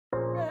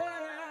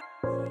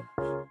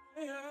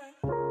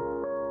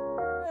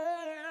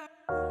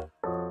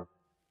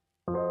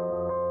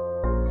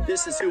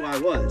This is who I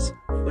was,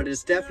 but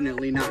it's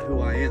definitely not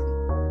who I am.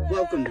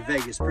 Welcome to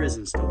Vegas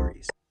Prison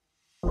Stories.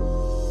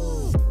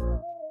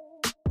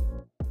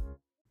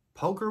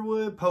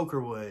 Pokerwood,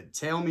 Pokerwood,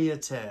 tell me a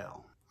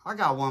tale. I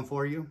got one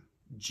for you.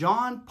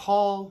 John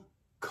Paul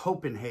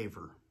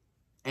Koppenhaver.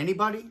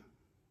 Anybody?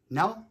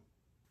 No?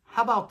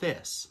 How about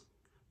this?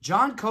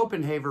 John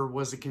Koppenhaver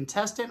was a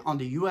contestant on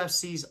the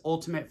UFC's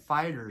Ultimate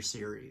Fighter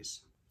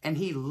series, and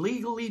he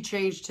legally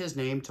changed his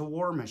name to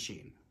War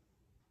Machine.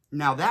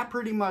 Now that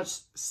pretty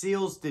much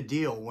seals the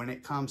deal when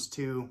it comes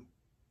to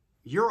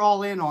you're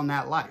all in on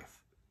that life.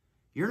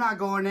 You're not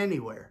going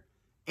anywhere,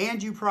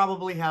 and you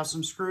probably have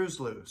some screws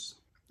loose.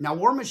 Now,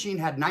 War Machine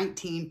had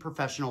 19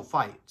 professional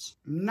fights.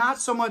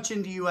 Not so much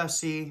in the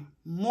UFC,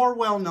 more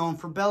well known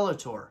for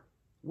Bellator,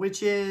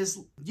 which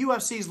is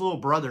UFC's little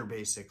brother,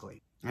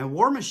 basically. And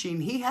War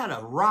Machine, he had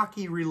a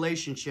rocky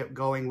relationship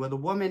going with a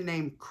woman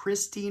named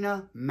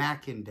Kristy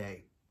Mack.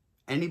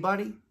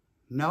 Anybody?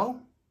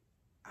 No?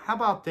 How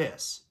about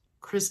this?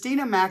 Kristy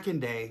Mack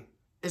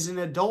is an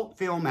adult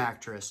film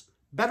actress,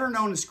 better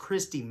known as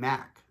Kristy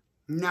Mack.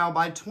 Now,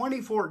 by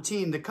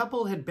 2014, the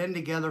couple had been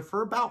together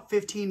for about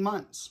 15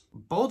 months.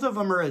 Both of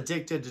them are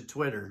addicted to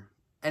Twitter.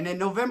 And in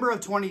November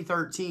of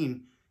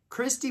 2013,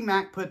 Kristy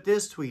Mack put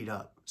this tweet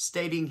up,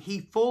 stating, "He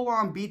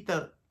full-on beat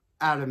the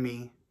out of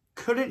me,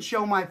 couldn't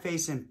show my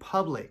face in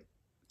public,"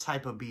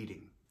 type of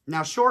beating.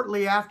 Now,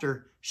 shortly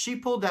after, she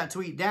pulled that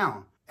tweet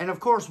down. And of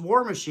course,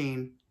 War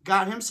Machine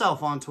got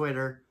himself on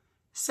Twitter,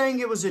 saying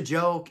it was a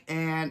joke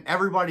and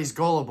everybody's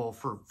gullible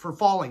for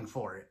falling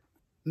for it.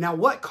 Now,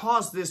 what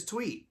caused this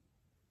tweet?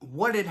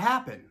 What had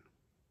happened?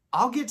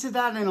 I'll get to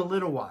that in a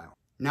little while.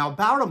 Now,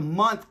 about a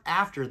month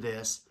after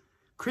this,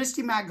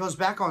 Kristy Mack goes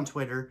back on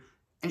Twitter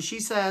and she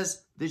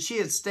says that she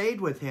had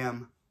stayed with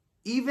him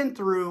even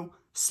through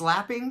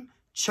slapping,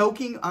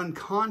 choking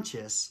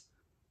unconscious,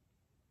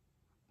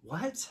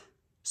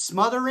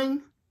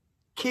 smothering,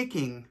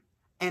 kicking,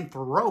 and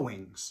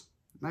throwings.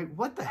 Like,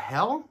 what the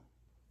hell?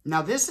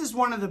 Now, this is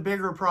one of the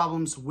bigger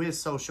problems with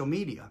social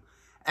media.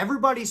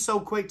 Everybody's so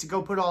quick to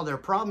go put all their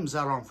problems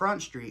out on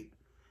Front Street,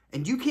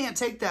 and you can't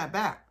take that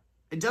back.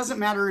 It doesn't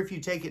matter if you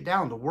take it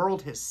down. The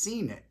world has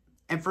seen it.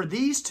 And for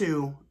these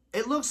two,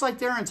 it looks like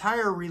their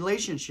entire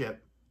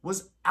relationship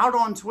was out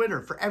on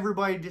Twitter for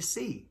everybody to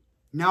see.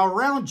 Now,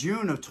 around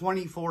June of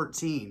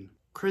 2014,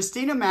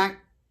 Kristy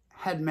Mack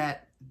had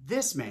met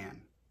this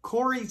man,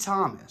 Corey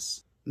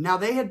Thomas. Now,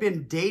 they had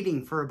been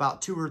dating for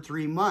about 2 or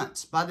 3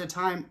 months by the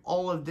time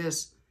all of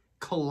this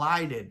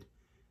collided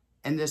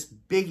and this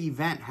big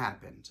event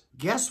happened.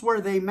 Guess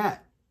where they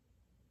met?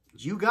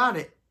 You got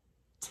it.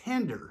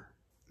 Tinder.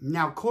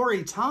 Now,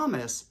 Corey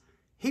Thomas,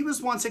 he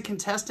was once a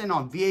contestant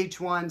on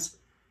VH1's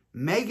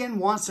Megan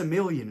Wants a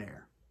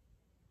Millionaire.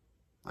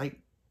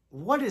 Like,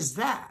 what is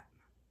that?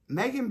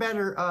 Megan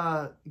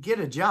better get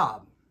a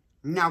job.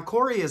 Now,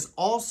 Corey is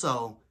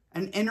also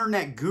an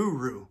internet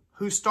guru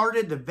who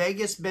started the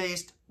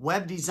Vegas-based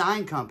web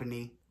design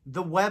company,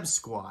 The Web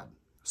Squad.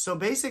 So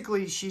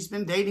basically, she's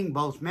been dating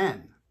both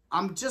men.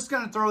 I'm just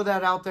going to throw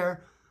that out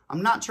there.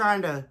 I'm not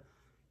trying to,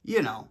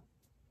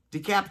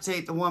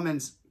 decapitate the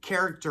woman's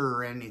character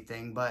or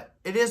anything, but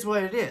it is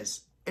what it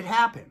is. It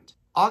happened.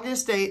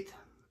 August 8th,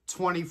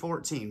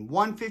 2014,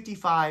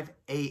 1:55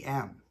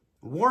 a.m.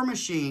 War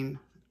Machine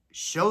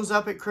shows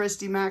up at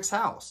Kristy Mack's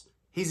house.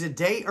 He's a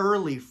day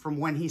early from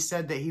when he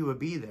said that he would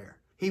be there.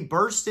 He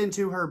burst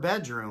into her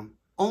bedroom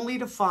only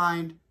to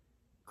find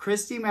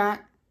Kristy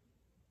Mack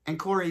and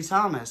Corey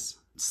Thomas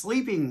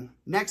sleeping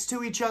next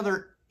to each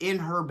other in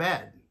her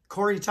bed.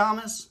 Corey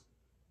Thomas,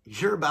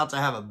 you're about to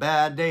have a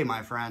bad day,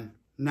 my friend.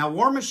 Now,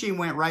 War Machine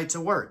went right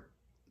to work.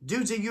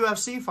 Dude's a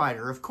UFC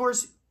fighter. Of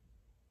course,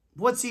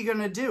 what's he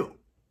gonna do?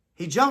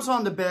 He jumps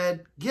on the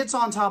bed, gets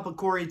on top of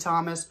Corey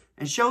Thomas,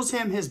 and shows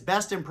him his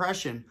best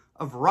impression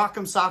of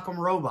Rock'em Sock'em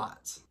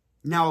Robots.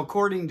 Now,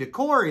 according to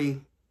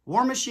Corey,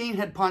 War Machine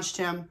had punched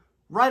him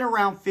right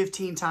around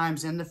 15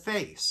 times in the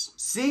face.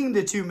 Seeing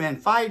the two men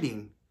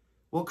fighting,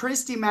 well,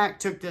 Kristy Mack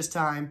took this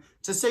time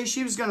to say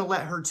she was going to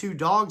let her 2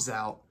 dogs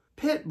out.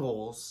 Pit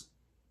bulls?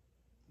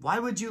 Why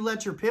would you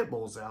let your pit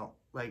bulls out?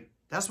 Like,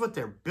 that's what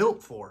they're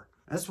built for.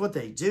 That's what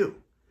they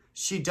do.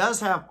 She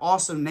does have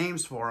awesome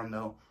names for them,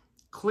 though.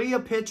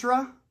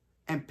 Cleopatra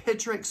and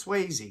Patrick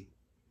Swayze.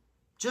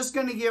 Just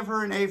going to give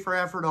her an A for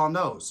effort on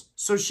those.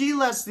 So she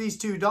lets these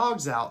 2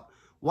 dogs out.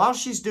 While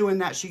she's doing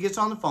that, she gets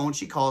on the phone.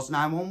 She calls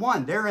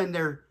 911. They're in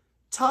there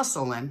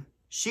tussling.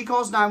 She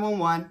calls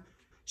 911.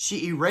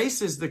 She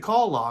erases the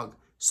call log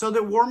so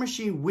that War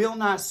Machine will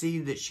not see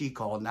that she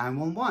called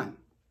 911.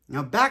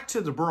 Now back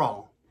to the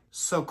brawl.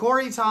 So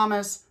Corey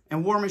Thomas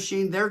and War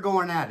Machine, they're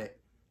going at it.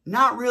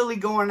 Not really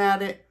going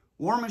at it.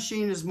 War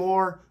Machine is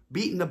more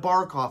beating the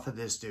bark off of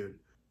this dude.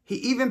 He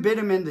even bit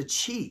him in the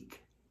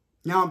cheek.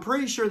 Now, I'm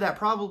pretty sure that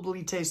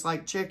probably tastes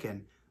like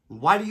chicken.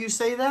 Why do you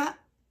say that?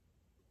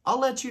 I'll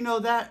let you know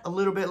that a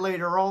little bit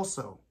later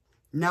also.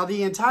 Now,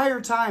 the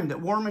entire time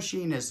that War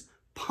Machine is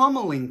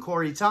pummeling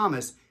Corey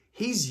Thomas,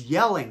 he's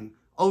yelling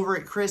over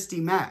at Kristy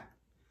Mack.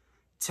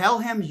 Tell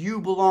him you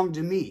belong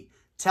to me.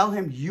 Tell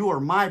him you are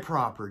my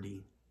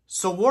property.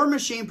 So War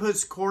Machine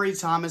puts Corey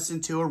Thomas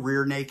into a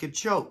rear naked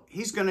choke.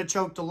 He's going to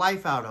choke the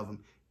life out of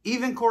him.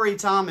 Even Corey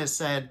Thomas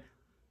said,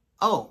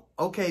 oh,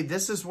 okay,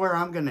 this is where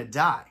I'm going to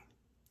die.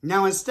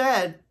 Now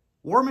instead,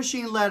 War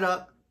Machine let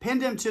up,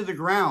 pinned him to the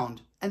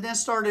ground, and then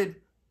started,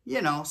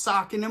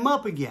 socking him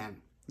up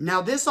again.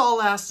 Now this all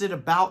lasted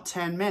about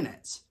 10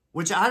 minutes,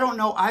 which I don't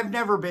know. I've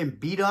never been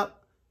beat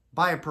up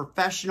by a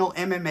professional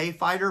MMA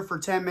fighter for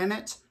 10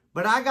 minutes,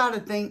 but I got to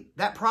think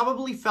that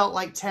probably felt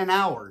like 10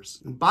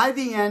 hours. By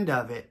the end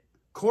of it,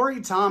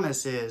 Corey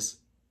Thomas is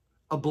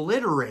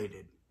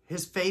obliterated.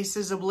 His face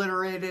is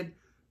obliterated.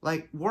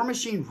 Like, War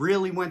Machine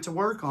really went to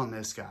work on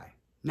this guy.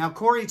 Now,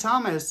 Corey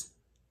Thomas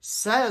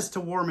says to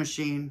War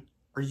Machine,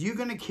 are you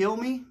going to kill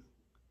me?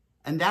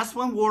 And that's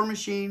when War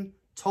Machine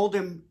told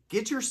him,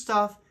 get your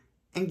stuff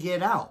and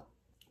get out.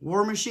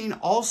 War Machine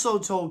also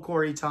told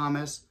Corey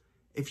Thomas,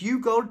 if you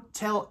go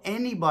tell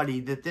anybody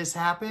that this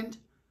happened,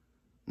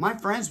 my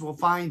friends will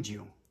find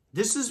you.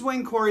 This is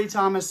when Corey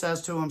Thomas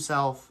says to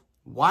himself,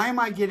 why am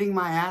I getting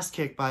my ass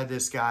kicked by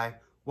this guy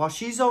while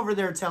she's over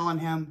there telling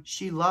him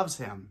she loves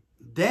him?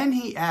 Then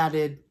he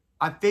added,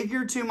 I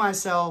figured to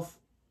myself,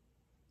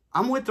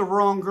 I'm with the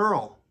wrong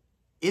girl,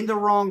 in the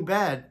wrong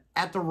bed,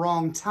 at the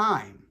wrong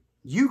time.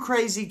 You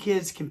crazy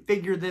kids can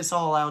figure this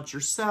all out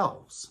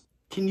yourselves.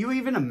 Can you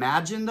even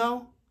imagine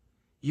though?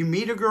 You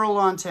meet a girl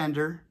on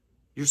Tinder,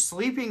 you're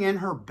sleeping in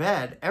her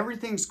bed,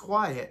 everything's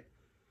quiet.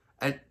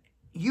 A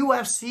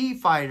UFC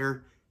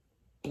fighter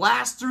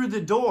blasts through the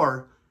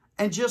door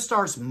and just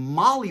starts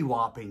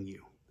mollywopping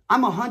you.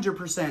 I'm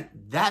 100%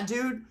 that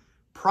dude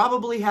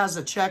probably has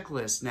a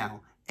checklist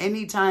now,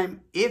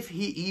 anytime if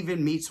he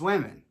even meets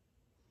women.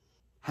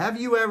 Have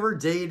you ever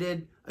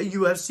dated a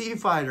UFC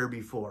fighter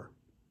before?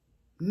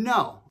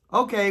 No.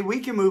 Okay,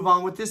 we can move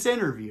on with this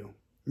interview.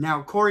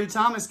 Now, Corey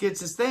Thomas gets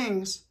his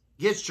things,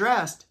 gets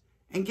dressed,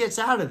 and gets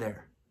out of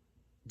there.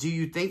 Do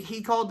you think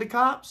he called the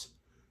cops?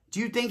 Do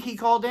you think he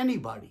called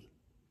anybody?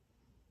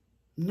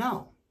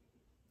 No.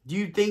 Do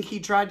you think he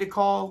tried to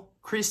call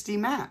Kristy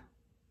Mack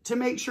to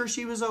make sure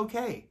she was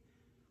okay?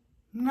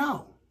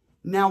 No.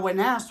 Now,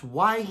 when asked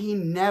why he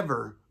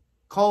never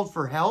called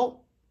for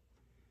help,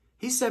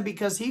 he said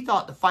because he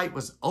thought the fight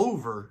was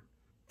over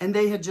and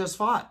they had just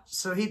fought.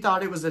 So he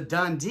thought it was a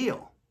done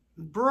deal.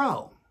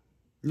 Bro.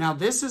 Now,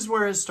 this is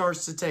where it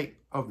starts to take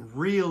a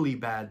really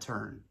bad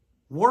turn.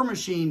 War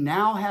Machine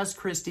now has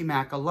Kristy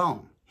Mack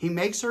alone. He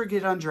makes her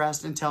get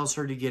undressed and tells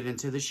her to get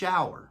into the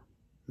shower.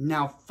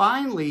 Now,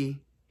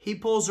 finally, he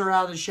pulls her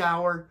out of the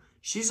shower.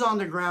 She's on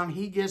the ground.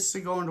 He gets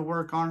to going to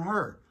work on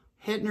her,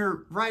 hitting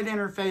her right in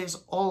her face,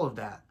 all of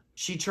that.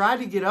 She tried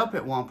to get up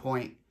at one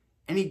point,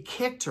 and he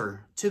kicked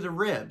her to the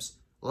ribs,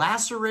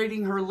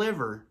 lacerating her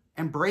liver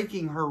and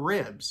breaking her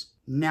ribs.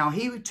 Now,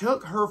 he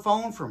took her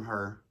phone from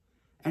her,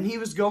 and he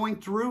was going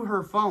through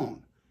her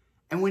phone.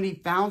 And when he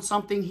found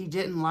something he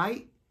didn't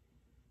like,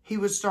 he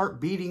would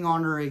start beating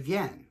on her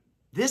again.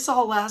 This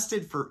all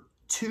lasted for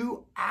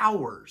 2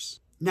 hours.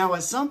 Now,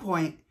 at some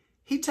point,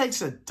 he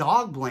takes a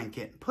dog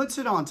blanket, puts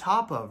it on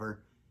top of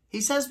her. He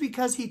says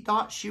because he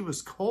thought she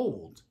was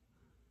cold.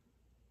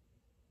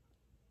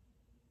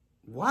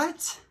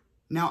 What?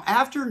 Now,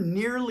 after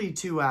nearly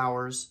 2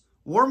 hours,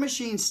 War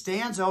Machine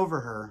stands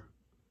over her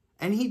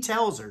and he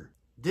tells her,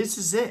 this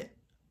is it.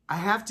 I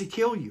have to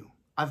kill you.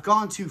 I've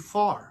gone too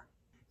far.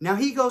 Now,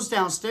 he goes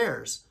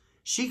downstairs.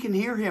 She can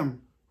hear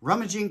him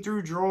rummaging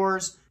through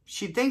drawers.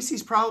 She thinks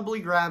he's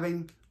probably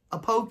grabbing a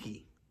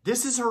pokey.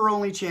 This is her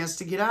only chance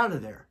to get out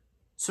of there.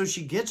 So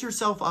she gets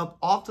herself up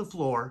off the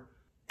floor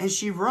and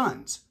she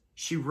runs.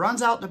 She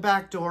runs out the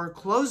back door,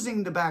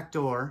 closing the back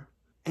door,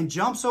 and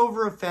jumps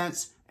over a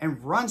fence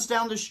and runs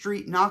down the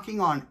street,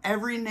 knocking on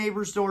every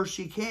neighbor's door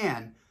she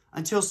can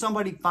until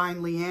somebody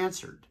finally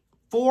answered.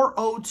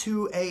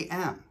 4:02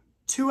 a.m.,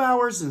 2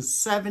 hours and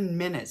 7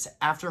 minutes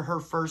after her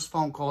first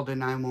phone call to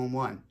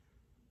 911.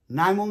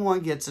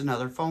 911 gets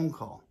another phone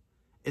call.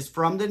 It's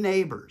from the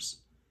neighbors.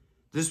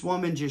 This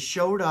woman just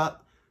showed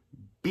up,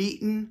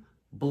 beaten,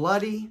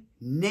 bloody,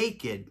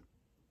 naked,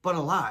 but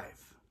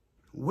alive.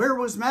 Where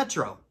was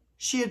Metro?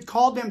 She had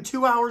called them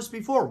 2 hours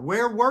before.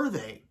 Where were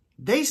they?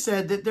 They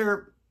said that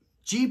their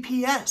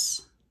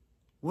GPS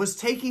was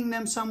taking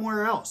them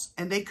somewhere else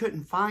and they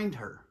couldn't find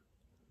her.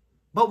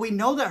 But we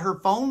know that her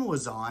phone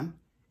was on.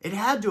 It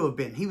had to have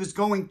been. He was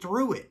going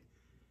through it.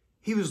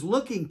 He was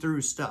looking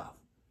through stuff.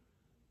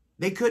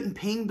 They couldn't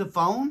ping the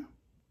phone?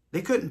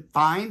 They couldn't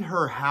find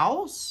her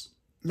house?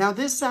 Now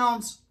this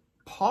sounds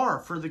par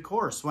for the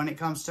course when it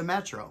comes to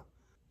Metro.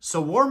 So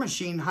War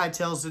Machine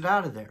hightails it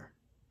out of there.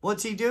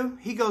 What's he do?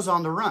 He goes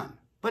on the run.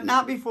 But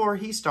not before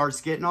he starts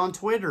getting on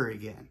Twitter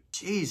again.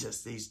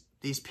 Jesus,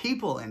 these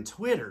people in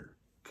Twitter.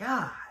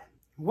 God.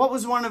 What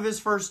was one of his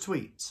first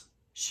tweets?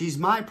 She's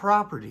my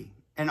property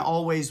and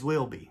always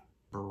will be.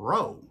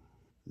 Bro.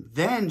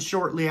 Then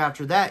shortly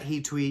after that,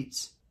 he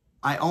tweets,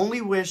 I only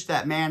wish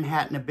that man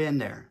hadn't have been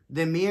there.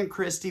 Then me and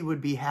Kristy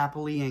would be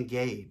happily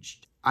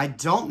engaged. I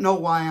don't know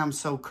why I'm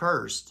so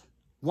cursed.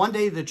 One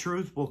day the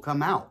truth will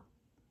come out.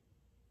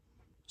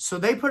 So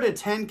they put a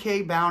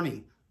 $10K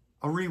bounty,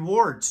 a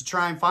reward to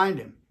try and find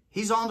him.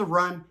 He's on the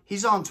run.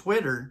 He's on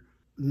Twitter.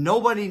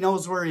 Nobody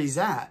knows where he's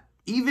at.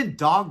 Even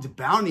Dog the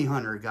Bounty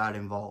Hunter got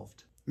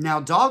involved. Now,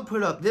 Dog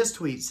put up this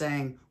tweet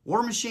saying,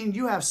 War Machine,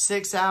 you have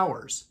 6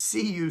 hours.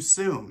 See you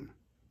soon.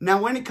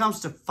 Now, when it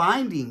comes to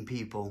finding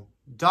people,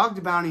 Dog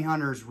the Bounty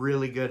Hunter is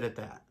really good at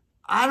that.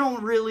 I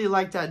don't really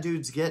like that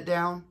dude's get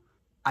down.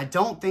 I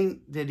don't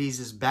think that he's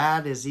as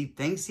bad as he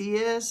thinks he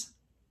is.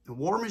 The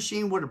War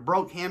Machine would have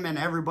broke him and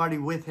everybody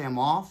with him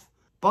off,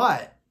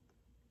 but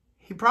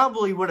he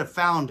probably would have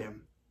found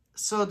him.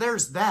 So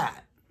there's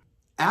that.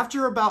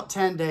 After about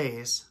 10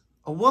 days,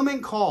 a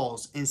woman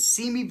calls in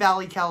Simi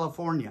Valley,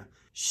 California.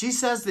 She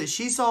says that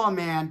she saw a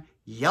man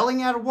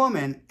yelling at a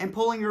woman and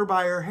pulling her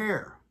by her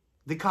hair.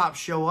 The cops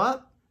show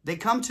up. They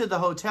come to the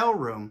hotel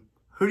room.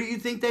 Who do you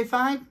think they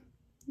find?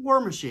 War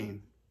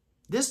Machine.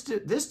 This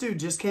dude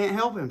just can't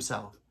help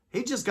himself.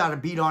 He just got a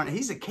beat on it.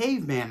 He's a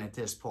caveman at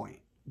this point.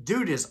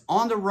 Dude is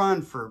on the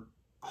run for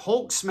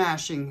Hulk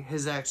smashing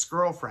his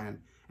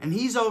ex-girlfriend. And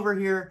he's over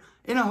here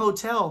in a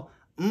hotel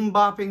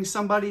bopping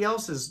somebody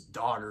else's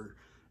daughter.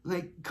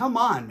 Like, come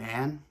on,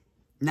 man.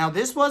 Now,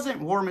 this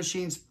wasn't War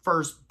Machine's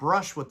first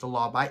brush with the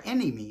law by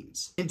any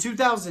means. In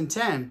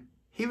 2010,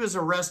 he was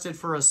arrested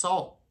for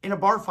assault in a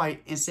bar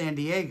fight in San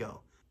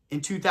Diego.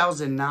 In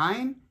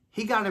 2009,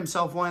 he got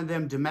himself one of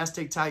them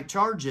domestic type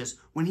charges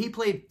when he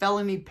played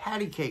felony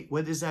patty cake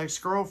with his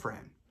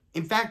ex-girlfriend.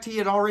 In fact, he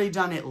had already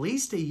done at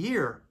least a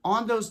year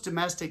on those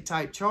domestic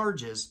type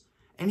charges,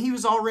 and he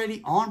was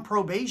already on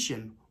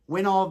probation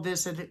when all of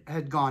this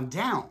had gone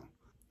down.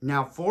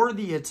 Now, for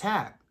the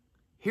attack,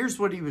 here's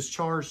what he was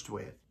charged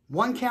with.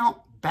 1 count,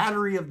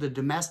 battery of the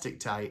domestic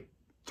type.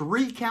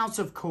 3 counts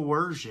of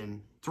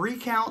coercion. 3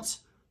 counts,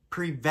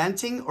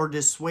 preventing or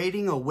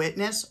dissuading a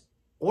witness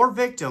or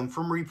victim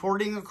from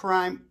reporting a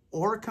crime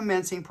or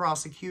commencing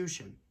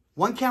prosecution.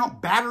 1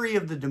 count, battery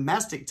of the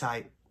domestic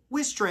type,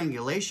 with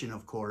strangulation,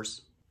 of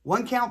course.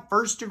 1 count,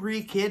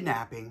 first-degree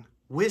kidnapping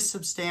with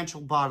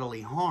substantial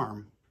bodily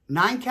harm.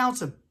 9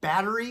 counts of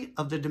battery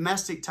of the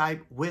domestic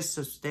type with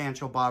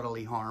substantial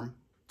bodily harm.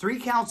 3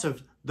 counts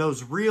of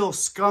those real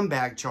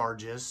scumbag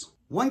charges.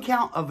 1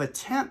 count of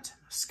attempt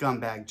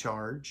scumbag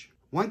charge.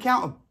 1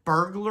 count of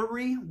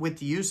burglary with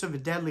the use of a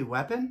deadly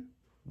weapon.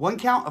 1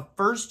 count of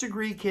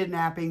first-degree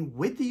kidnapping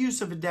with the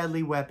use of a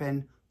deadly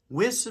weapon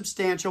with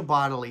substantial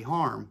bodily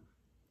harm.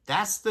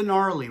 That's the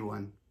gnarly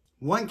one.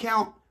 1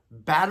 count,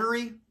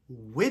 battery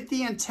with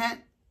the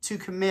intent to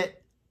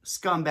commit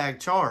scumbag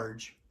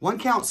charge. 1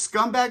 count,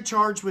 scumbag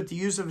charge with the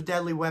use of a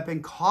deadly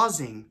weapon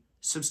causing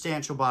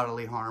substantial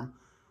bodily harm.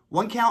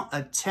 1 count,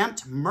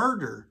 attempt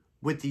murder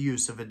with the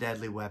use of a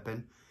deadly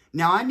weapon.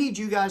 Now, I need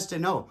you guys to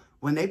know,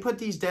 when they put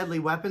these deadly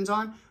weapons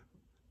on,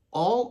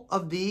 all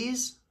of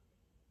these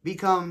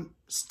become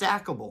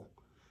stackable.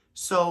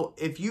 So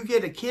if you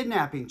get a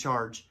kidnapping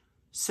charge,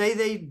 say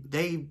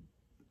they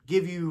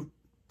give you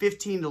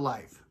 15 to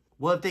life.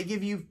 Well, if they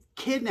give you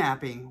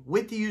kidnapping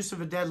with the use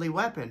of a deadly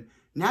weapon,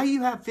 now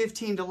you have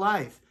 15 to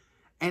life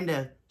and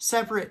a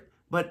separate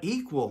but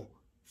equal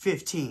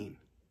 15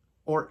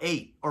 or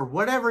 8 or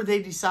whatever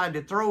they decide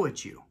to throw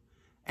at you.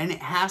 And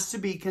it has to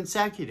be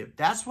consecutive.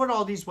 That's what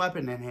all these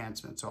weapon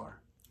enhancements are.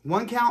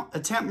 1 count,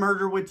 attempt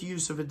murder with the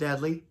use of a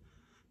deadly.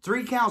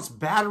 3 counts,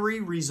 battery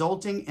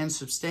resulting in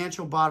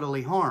substantial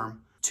bodily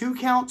harm. 2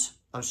 counts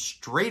of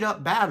straight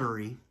up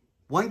battery.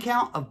 1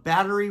 count of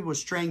battery with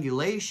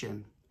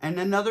strangulation. And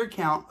another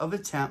count of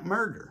attempt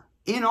murder.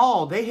 In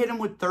all, they hit him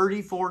with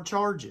 34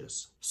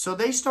 charges. So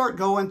they start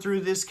going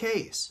through this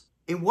case.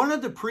 In one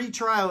of the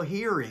pre-trial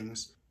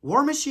hearings,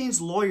 War Machine's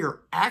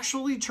lawyer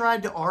actually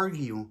tried to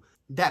argue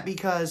that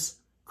because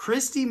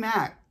Kristy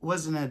Mack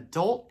was an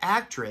adult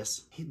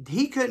actress,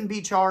 he couldn't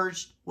be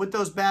charged with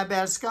those bad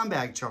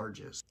scumbag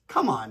charges.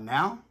 Come on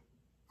now.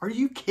 Are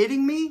you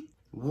kidding me?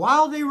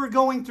 While they were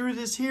going through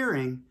this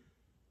hearing,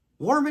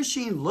 War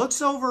Machine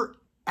looks over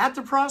at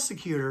the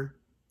prosecutor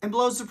and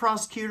blows the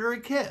prosecutor a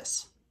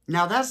kiss.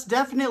 Now, that's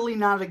definitely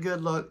not a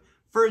good look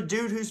for a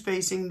dude who's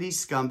facing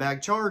these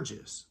scumbag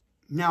charges.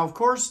 Now, of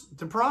course,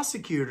 the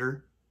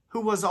prosecutor, who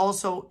was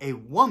also a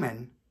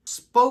woman,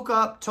 spoke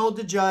up, told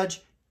the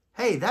judge,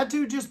 hey, that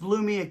dude just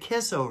blew me a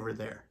kiss over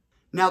there.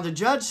 Now, the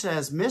judge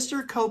says,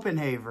 Mr.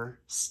 Koppenhaver,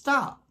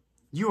 stop.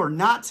 You are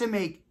not to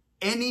make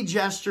any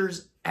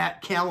gestures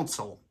at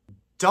counsel.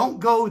 Don't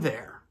go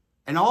there.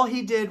 And all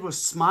he did was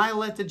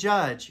smile at the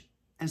judge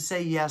and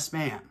say, yes,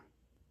 ma'am.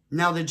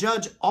 Now, the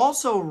judge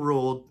also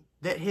ruled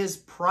that his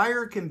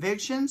prior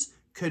convictions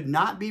could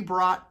not be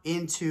brought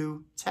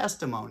into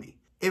testimony.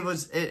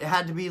 It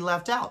had to be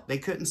left out. They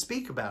couldn't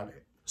speak about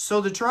it. So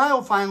the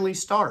trial finally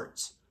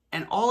starts.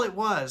 And all it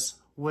was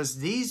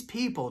these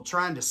people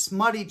trying to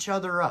smut each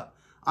other up.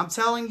 I'm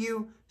telling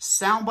you,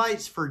 sound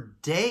bites for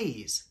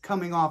days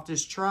coming off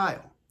this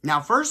trial.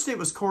 Now, first it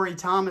was Corey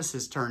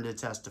Thomas's turn to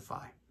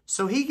testify.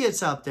 So he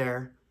gets up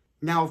there.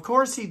 Now, of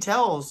course, he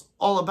tells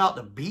all about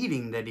the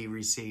beating that he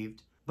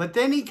received. But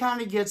then he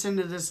kind of gets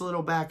into this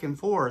little back and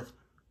forth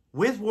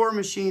with War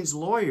Machine's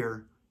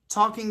lawyer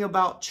talking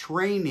about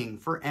training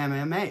for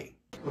MMA.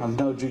 I'm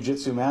no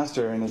jiu-jitsu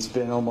master, and it's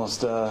been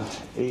almost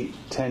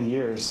 8-10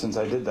 years since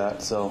I did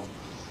that, so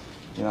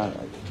you know,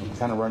 I'm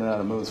kind of running out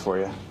of moves for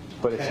you.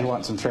 But if you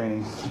want some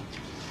training,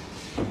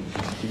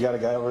 you got a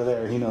guy over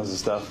there, he knows his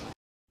stuff.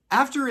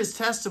 After his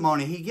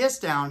testimony, he gets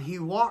down, he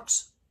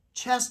walks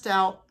chest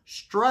out,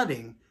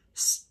 strutting,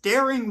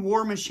 staring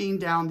War Machine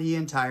down the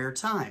entire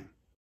time.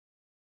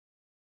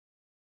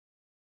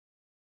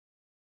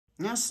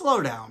 Now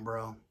slow down,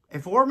 bro.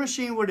 If War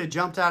Machine would have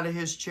jumped out of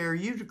his chair,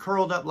 you'd have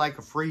curled up like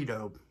a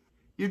Frito.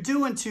 You're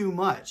doing too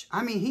much.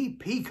 I mean, he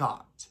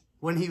peacocked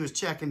when he was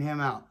checking him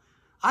out.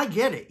 I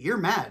get it. You're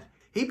mad.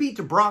 He beat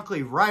the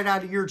broccoli right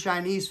out of your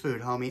Chinese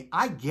food, homie.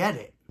 I get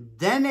it.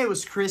 Then it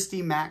was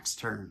Kristy Mack's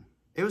turn.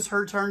 It was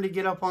her turn to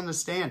get up on the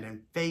stand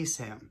and face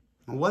him.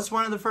 And what's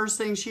one of the first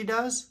things she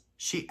does?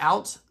 She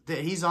outs that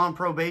he's on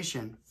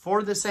probation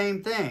for the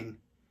same thing,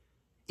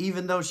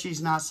 even though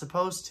she's not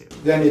supposed to.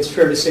 Then it's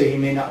fair to say he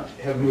may not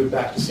have moved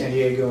back to San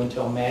Diego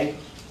until May?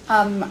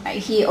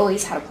 He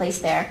always had a place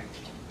there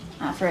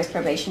for his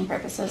probation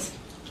purposes.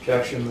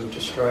 Objection, move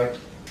to strike.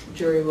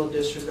 Jury will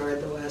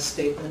disregard the last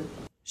statement.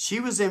 She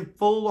was in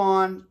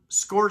full-on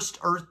scorched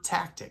earth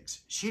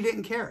tactics. She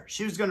didn't care.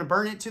 She was going to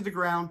burn it to the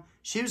ground.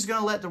 She was going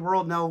to let the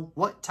world know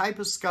what type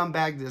of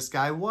scumbag this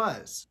guy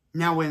was.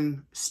 Now,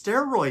 when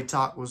steroid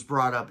talk was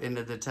brought up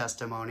into the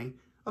testimony,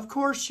 of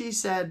course she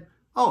said,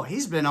 oh,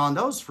 he's been on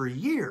those for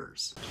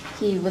years.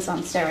 He was on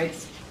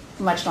steroids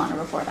much longer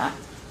before that.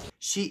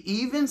 She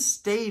even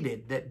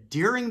stated that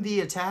during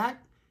the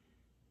attack,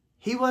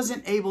 he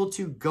wasn't able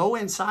to go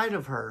inside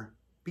of her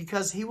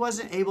because he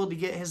wasn't able to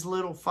get his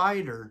little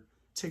fighter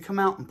to come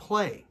out and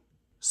play.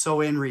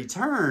 So in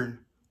return,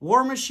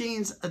 War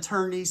Machine's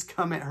attorneys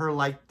come at her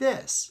like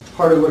this.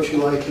 Part of what you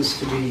like is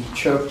to be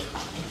choked?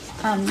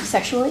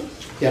 Sexually?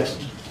 Yes.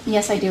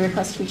 Yes, I do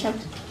request to be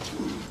choked.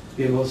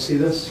 Be able to see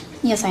this?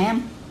 Yes, I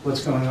am.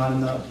 What's going on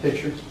in the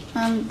picture?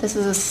 This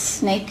is a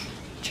snake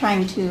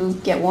trying to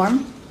get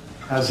warm.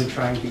 How's it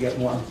trying to get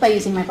warm? By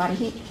using my body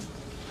heat.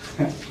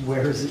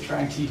 Where is it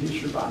trying to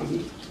use your body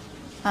heat?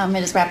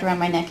 It is wrapped around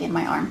my neck and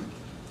my arm.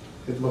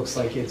 It looks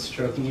like it's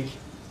choking you.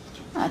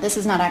 This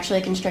is not actually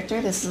a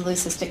constrictor. This is a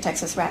leucistic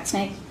Texas rat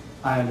snake.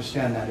 I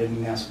understand that. I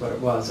didn't ask what it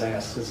was. I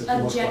asked, does it look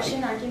like?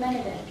 Objection,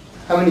 argumentative.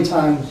 How many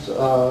times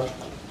do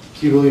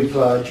you believe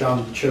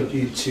John choked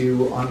you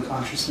to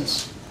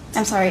unconsciousness?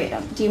 I'm sorry,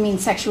 do you mean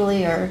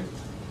sexually or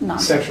not?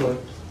 Sexually.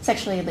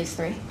 Sexually, at least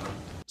 3.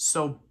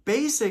 So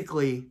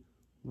basically,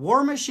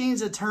 War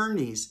Machine's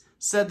attorneys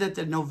said that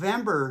the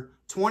November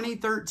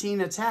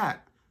 2013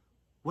 attack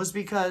was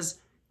because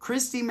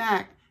Kristy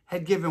Mack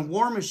had given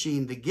War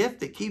Machine the gift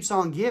that keeps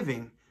on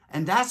giving,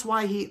 and that's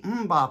why he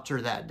bopped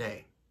her that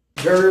day.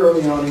 Very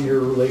early on in your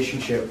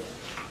relationship,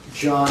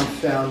 John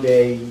found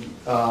a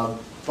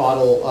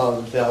bottle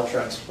of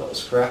Valtrex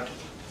pills, correct?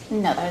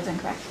 No, that is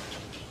incorrect.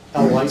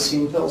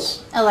 L-lysine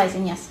pills?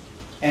 Lysine, yes.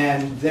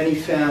 And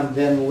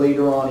then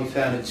later on he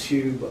found a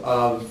tube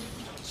of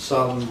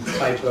some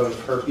type of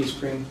herpes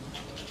cream?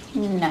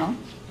 No.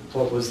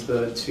 What was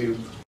the tube?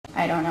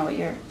 I don't know what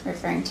you're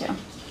referring to.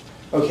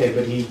 Okay,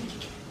 but he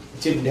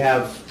didn't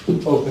have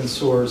open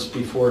sores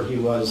before he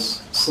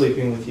was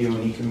sleeping with you,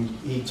 and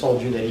he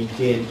told you that he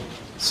did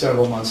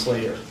several months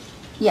later.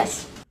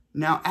 Yes.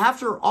 Now,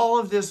 after all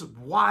of this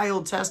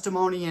wild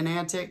testimony and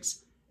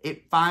antics,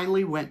 it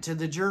finally went to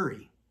the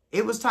jury.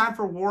 It was time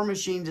for War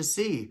Machine to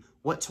see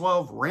what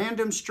 12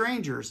 random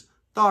strangers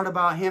thought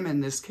about him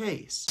in this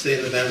case. State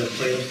of the matter,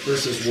 plaintiff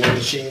versus War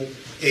Machine,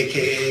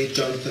 a.k.a.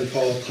 Jonathan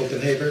Paul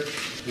Koppenhaver.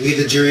 We,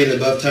 the jury in the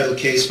above titled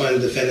case, find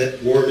the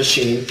defendant, War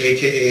Machine,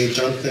 a.k.a.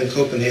 Jonathan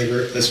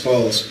Koppenhaver, as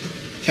follows.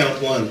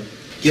 Count 1,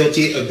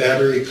 guilty of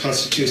battery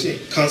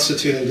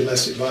constituting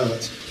domestic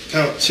violence.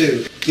 Count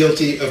 2,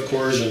 guilty of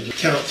coercion.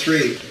 Count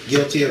 3,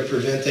 guilty of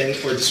preventing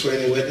or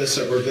dissuading witness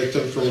or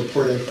victim from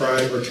reporting a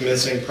crime or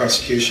commencing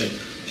prosecution.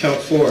 Count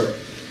 4,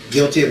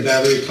 guilty of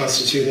battery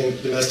constituting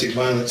domestic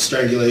violence,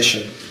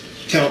 strangulation.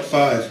 Count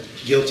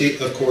 5, guilty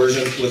of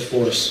coercion with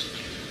force.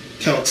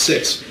 Count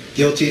 6,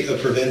 guilty of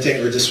preventing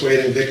or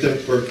dissuading victim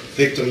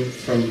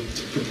from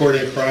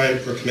reporting a crime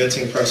or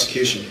commencing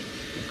prosecution.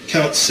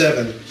 Count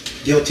 7,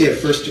 guilty of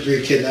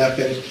first-degree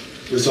kidnapping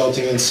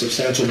resulting in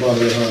substantial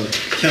bodily harm.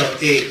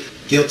 Count 8,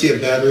 guilty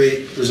of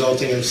battery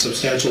resulting in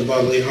substantial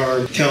bodily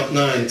harm. Count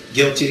 9,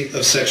 guilty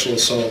of sexual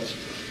assault.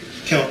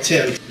 Count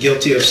 10,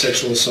 guilty of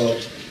sexual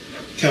assault.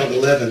 Count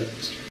 11,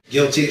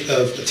 guilty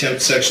of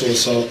attempt sexual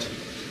assault.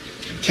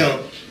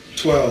 Count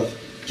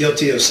 12,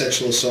 guilty of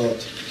sexual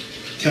assault.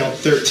 Count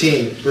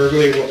 13,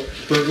 burglary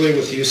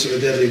with use of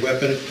a deadly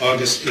weapon,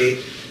 August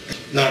 8,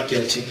 not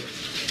guilty.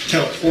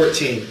 Count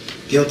 14,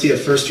 guilty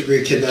of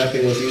first-degree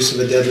kidnapping with use of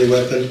a deadly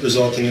weapon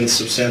resulting in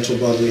substantial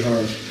bodily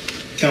harm.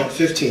 Count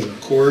 15,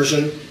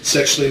 coercion,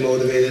 sexually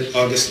motivated,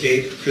 August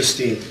 8,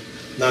 Christine,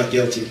 not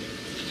guilty.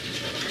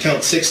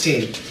 Count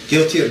 16,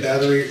 guilty of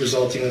battery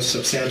resulting in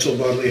substantial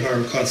bodily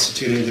harm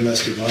constituting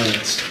domestic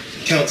violence.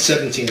 Count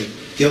 17,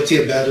 guilty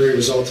of battery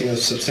resulting in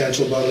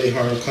substantial bodily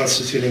harm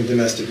constituting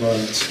domestic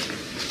violence.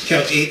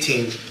 Count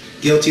 18,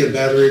 guilty of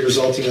battery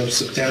resulting in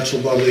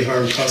substantial bodily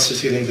harm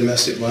constituting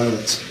domestic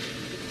violence.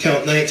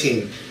 Count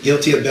 19,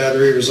 guilty of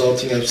battery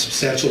resulting in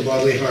substantial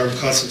bodily harm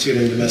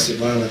constituting domestic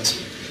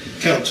violence.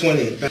 Count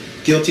 20,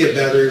 guilty of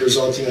battery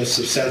resulting in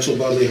substantial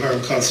bodily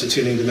harm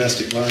constituting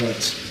domestic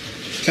violence.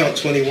 Count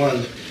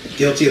 21,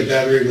 guilty of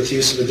battery with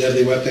use of a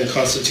deadly weapon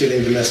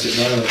constituting domestic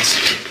violence.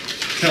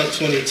 Count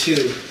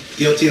 22,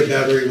 guilty of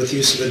battery with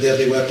use of a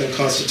deadly weapon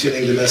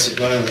constituting domestic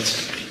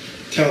violence.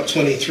 Count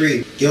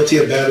 23, guilty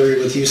of battery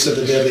with use of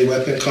a deadly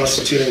weapon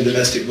constituting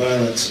domestic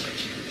violence.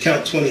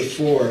 Count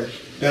 24,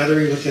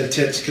 battery with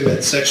intent to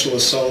commit sexual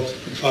assault,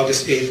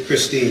 August 8th,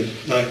 Christine,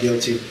 not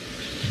guilty.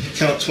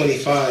 Count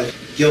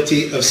 25,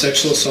 guilty of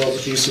sexual assault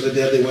with use of a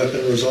deadly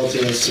weapon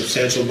resulting in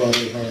substantial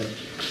bodily harm.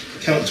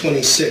 Count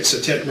 26,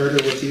 attempt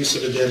murder with use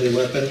of a deadly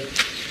weapon,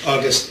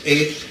 August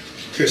 8th,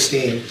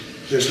 Christine.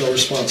 There's no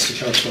response to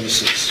count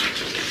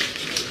 26.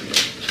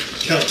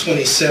 Count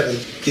 27,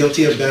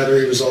 guilty of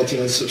battery resulting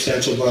in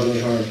substantial bodily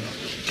harm.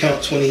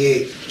 Count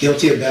 28,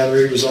 guilty of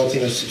battery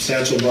resulting in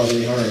substantial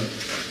bodily harm.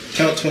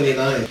 Count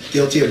 29,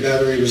 guilty of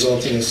battery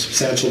resulting in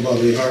substantial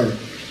bodily harm.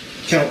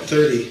 Count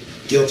 30,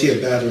 guilty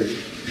of battery.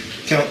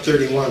 Count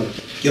 31,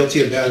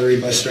 guilty of battery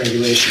by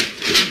strangulation.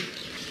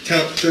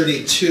 Count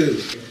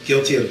 32,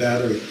 guilty of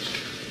battery.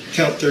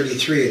 Count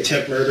 33,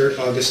 attempt murder,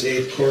 August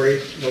 8th,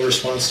 Corey. No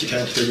response to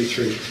count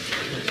 33.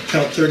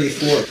 Count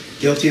 34,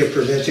 guilty of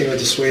preventing or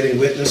dissuading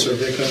witness or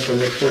victim from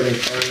reporting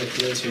crime or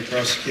commencing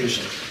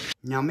prosecution.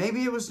 Now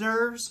maybe it was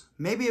nerves,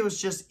 maybe it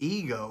was just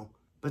ego,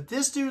 but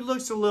this dude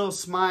looks a little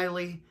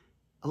smiley,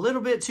 a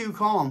little bit too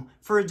calm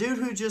for a dude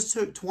who just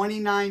took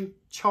 29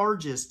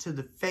 charges to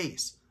the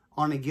face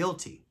on a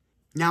guilty.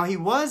 Now he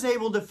was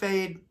able to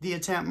fade the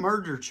attempt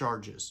murder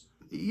charges,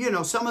 you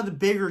know, some of the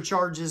bigger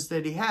charges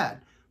that he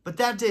had, but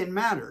that didn't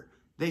matter.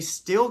 They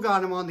still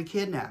got him on the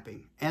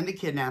kidnapping and the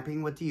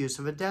kidnapping with the use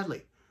of a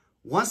deadly.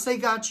 Once they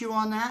got you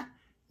on that,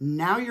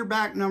 now your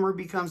back number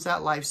becomes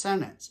that life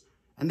sentence.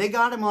 And they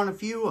got him on a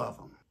few of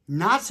them.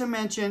 Not to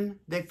mention,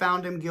 they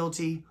found him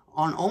guilty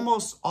on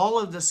almost all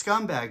of the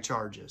scumbag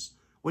charges,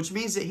 which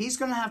means that he's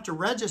going to have to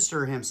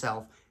register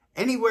himself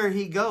anywhere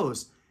he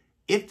goes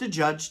if the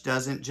judge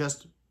doesn't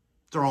just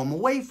throw him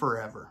away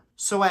forever.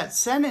 So at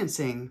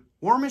sentencing,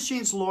 War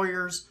Machine's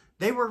lawyers,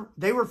 they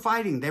were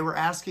fighting. They were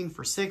asking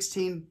for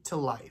 16 to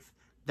life.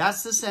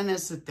 That's the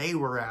sentence that they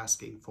were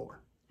asking for.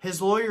 His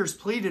lawyers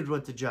pleaded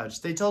with the judge.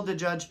 They told the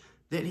judge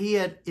that he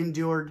had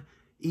endured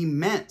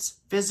immense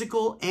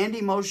physical and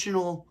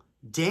emotional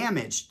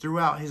damage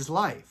throughout his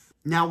life.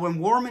 Now, when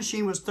War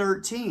Machine was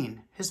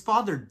 13, his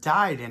father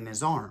died in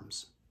his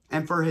arms.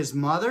 And for his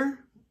mother,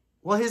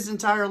 well, his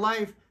entire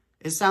life,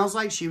 it sounds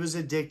like she was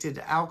addicted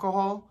to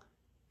alcohol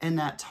and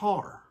that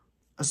tar.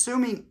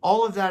 Assuming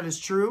all of that is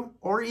true,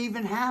 or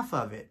even half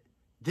of it,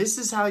 this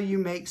is how you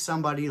make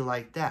somebody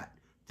like that.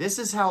 This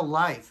is how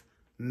life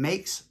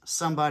makes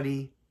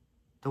somebody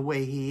the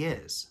way he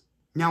is.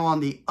 Now, on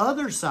the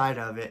other side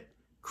of it,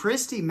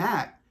 Kristy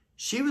Mack,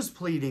 she was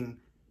pleading,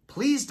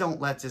 please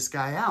don't let this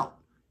guy out.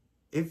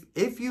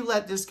 If you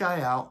let this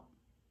guy out,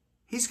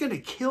 he's going to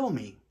kill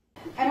me.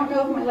 I don't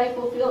know if my life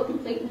will feel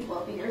complete in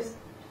 12 years,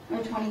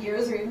 or 20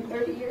 years, or even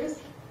 30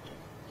 years.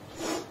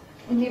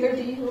 Neither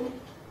do you.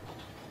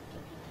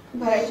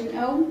 But I do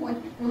know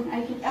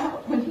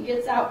when he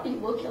gets out, he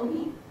will kill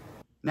me.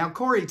 Now,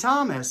 Corey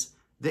Thomas,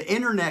 the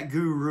internet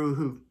guru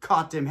who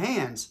caught them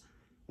hands,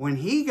 when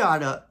he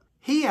got up,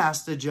 he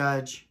asked the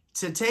judge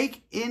to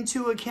take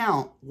into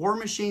account War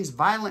Machine's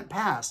violent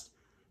past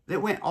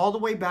that went all the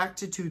way back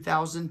to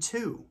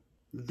 2002.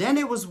 Then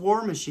it was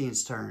War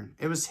Machine's turn.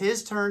 It was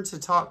his turn to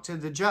talk to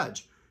the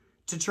judge,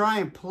 to try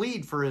and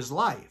plead for his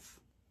life.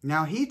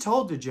 Now, he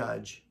told the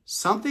judge,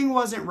 something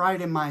wasn't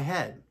right in my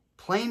head,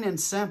 plain and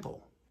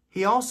simple.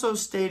 He also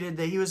stated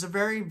that he was a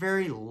very,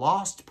 very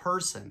lost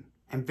person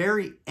and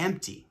very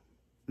empty.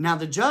 Now,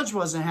 the judge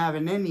wasn't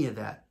having any of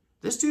that.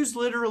 This dude's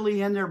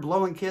literally in there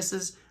blowing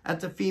kisses at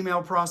the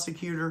female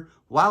prosecutor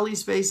while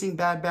he's facing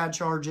bad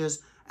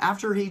charges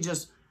after he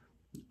just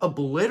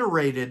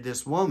obliterated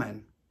this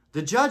woman.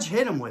 The judge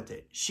hit him with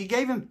it. She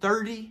gave him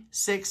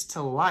 36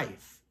 to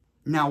life.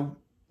 Now,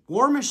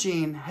 War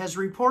Machine has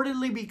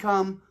reportedly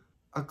become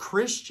a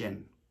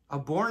Christian, a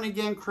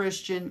born-again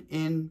Christian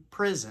in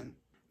prison.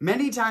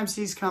 Many times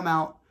he's come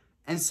out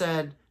and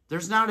said,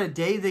 there's not a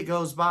day that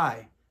goes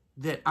by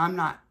that I'm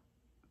not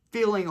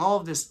feeling all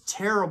of this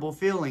terrible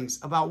feelings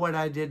about what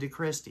I did to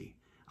Kristy.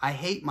 I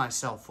hate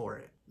myself for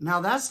it.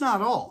 Now, that's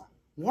not all.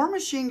 War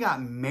Machine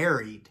got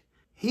married.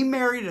 He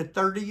married a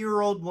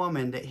 30-year-old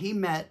woman that he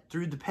met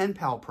through the Pen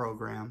Pal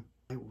program.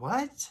 Like,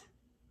 what?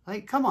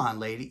 Like, come on,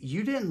 lady.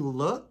 You didn't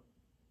look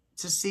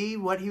to see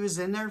what he was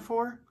in there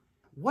for?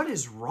 What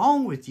is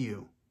wrong with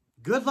you?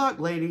 Good luck,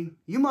 lady.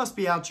 You must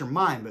be out your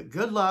mind, but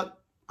good luck.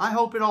 I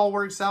hope it all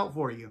works out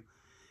for you.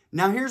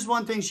 Now, here's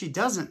one thing she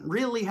doesn't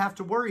really have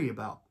to worry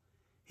about.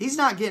 He's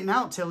not getting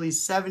out till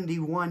he's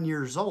 71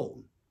 years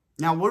old.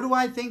 Now, what do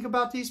I think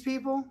about these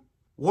people?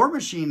 War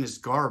Machine is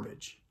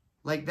garbage.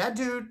 Like, that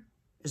dude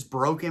is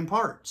broken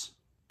parts.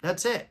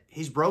 That's it.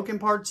 He's broken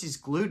parts. He's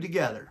glued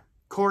together.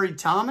 Corey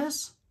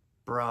Thomas,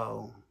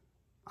 bro,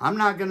 I'm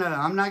not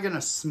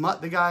gonna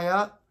smut the guy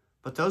up,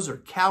 but those are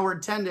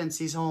coward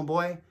tendencies,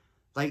 homeboy.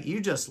 Like,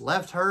 you just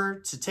left her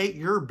to take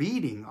your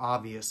beating,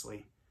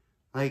 obviously.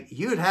 Like,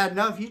 you had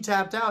enough, you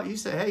tapped out. You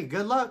said, hey,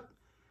 good luck.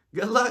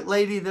 Good luck,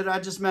 lady that I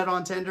just met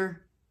on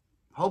Tinder.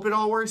 Hope it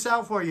all works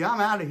out for you. I'm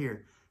out of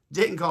here.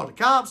 Didn't call the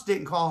cops,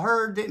 didn't call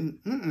her,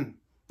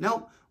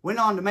 nope. Went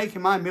on to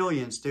making my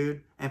millions,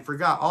 dude, and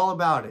forgot all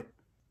about it.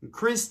 And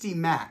Kristy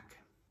Mack,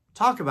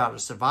 talk about a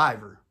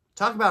survivor.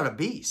 Talk about a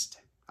beast.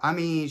 I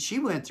mean, she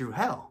went through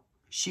hell.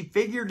 She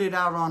figured it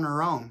out on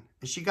her own,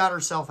 and she got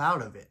herself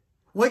out of it.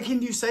 What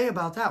can you say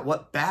about that?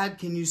 What bad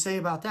can you say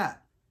about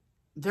that?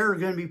 There are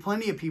going to be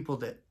plenty of people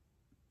that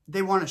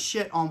they want to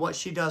shit on what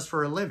she does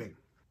for a living.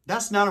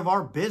 That's none of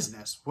our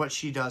business, what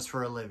she does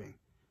for a living.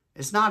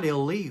 It's not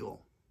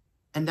illegal.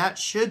 And that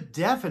should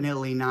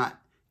definitely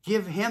not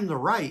give him the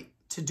right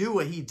to do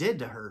what he did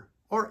to her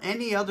or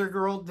any other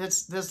girl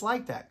that's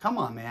like that. Come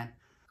on, man.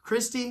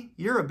 Kristy,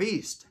 you're a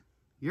beast.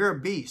 You're a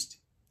beast.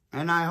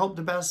 And I hope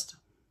the best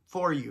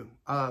for you.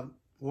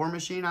 War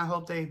Machine, I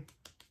hope they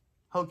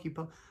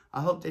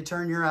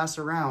turn your ass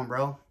around,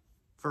 bro.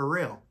 For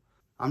real.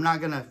 I'm not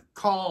going to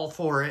call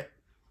for it.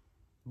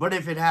 But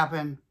if it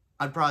happened,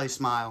 I'd probably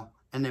smile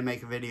and then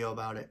make a video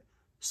about it,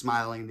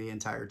 smiling the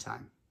entire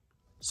time.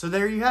 So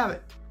there you have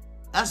it.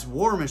 That's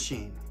War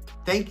Machine.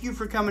 Thank you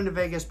for coming to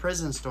Vegas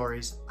Prison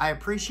Stories. I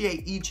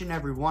appreciate each and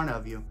every one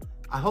of you.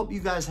 I hope you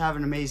guys have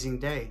an amazing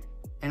day,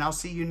 and I'll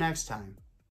see you next time.